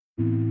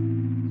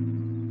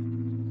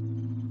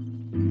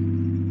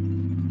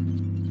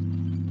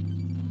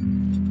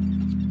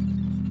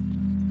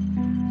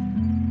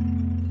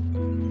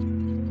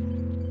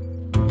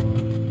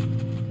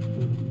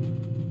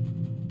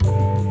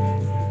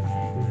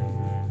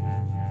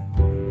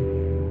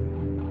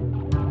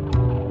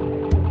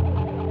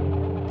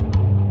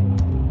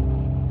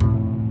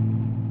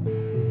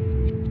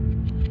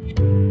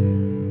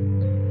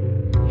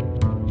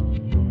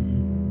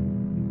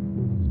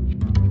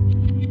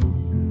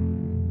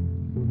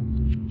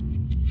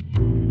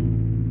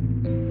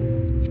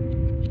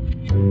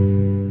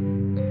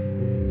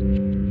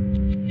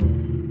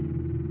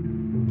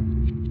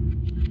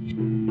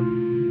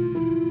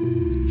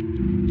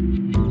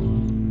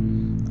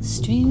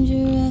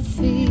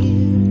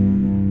feel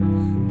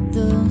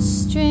the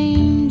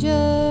stranger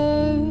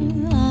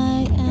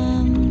I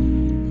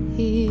am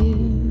here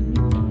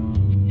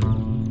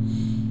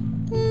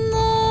in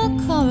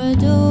the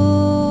corridor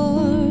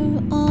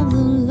of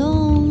the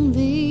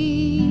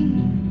lonely,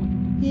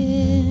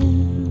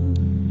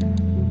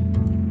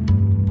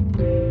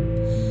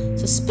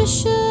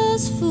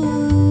 suspicious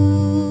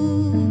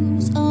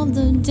fools of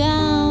the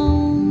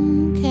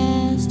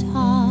downcast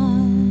heart.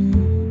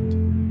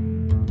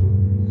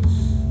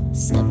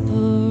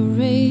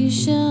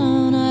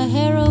 Separation a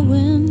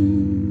heroine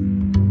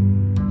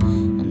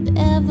and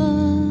ever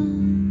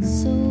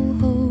so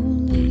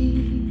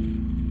holy.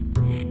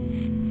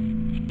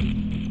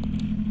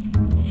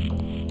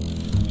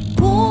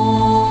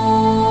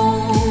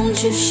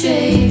 Won't you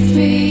shake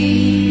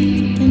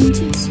me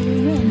into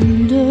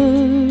surrender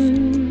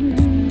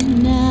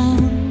now,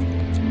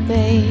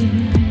 babe?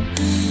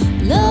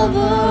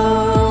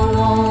 Lover,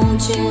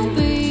 won't you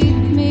beat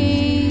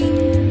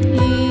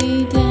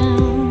me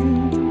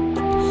down,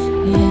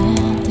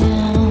 yeah,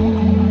 down.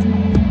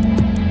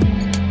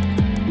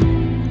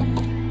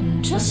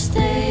 Just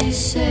stay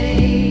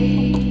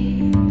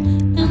safe,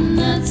 and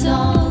that's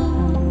all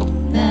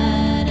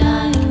that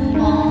I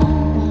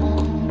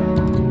want.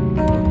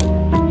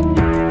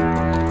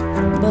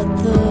 But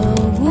the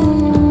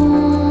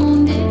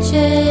wound itches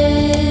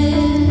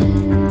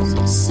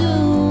as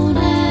soon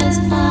as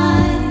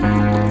I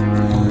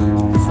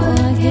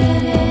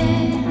forget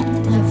it.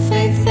 Have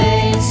faith,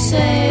 they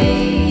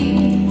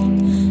say,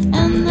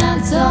 and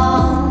that's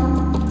all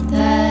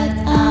that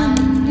I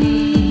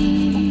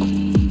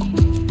need.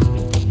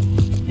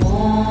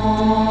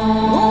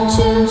 Won't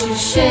you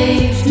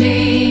shake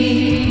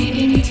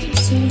me into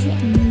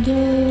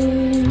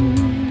surrender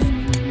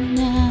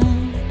now,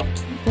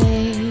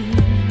 babe?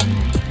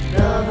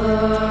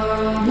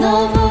 Lover,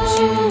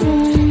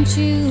 won't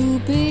you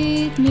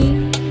beat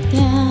me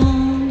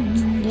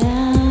down,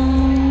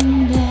 down,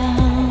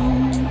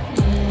 down,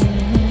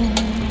 yeah.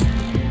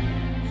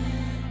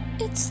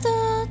 It's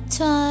the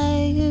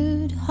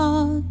tired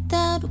heart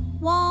that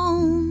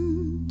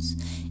wants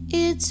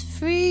its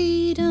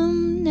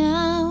freedom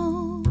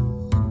now.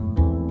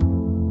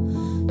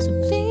 So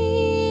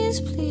please,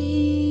 please,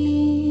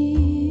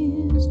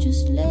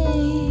 just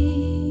lay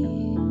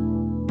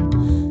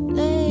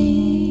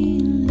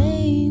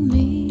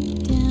me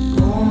down.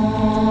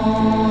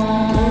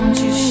 Won't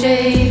you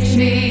shake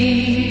me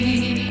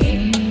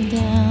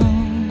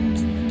down?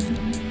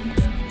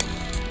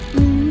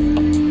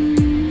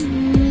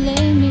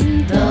 Lay me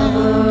down.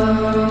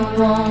 Lover,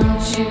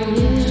 won't you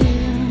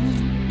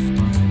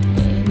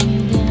lay me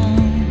down?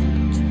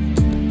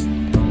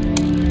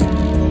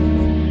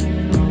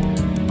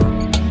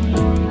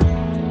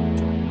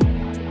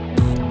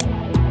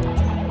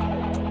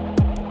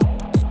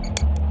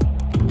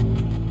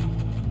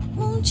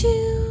 Won't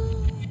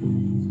you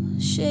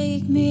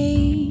shake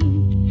me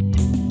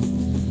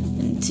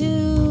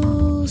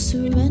into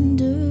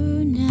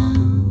surrender now,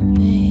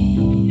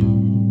 babe?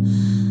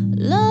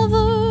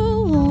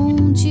 Lover,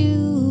 won't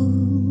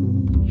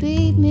you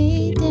beat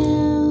me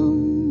down,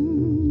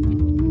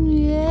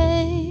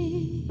 yeah.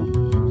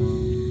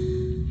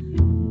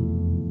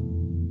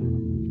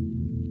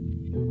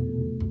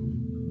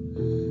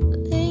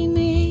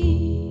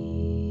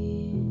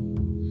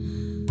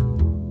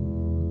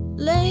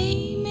 Lay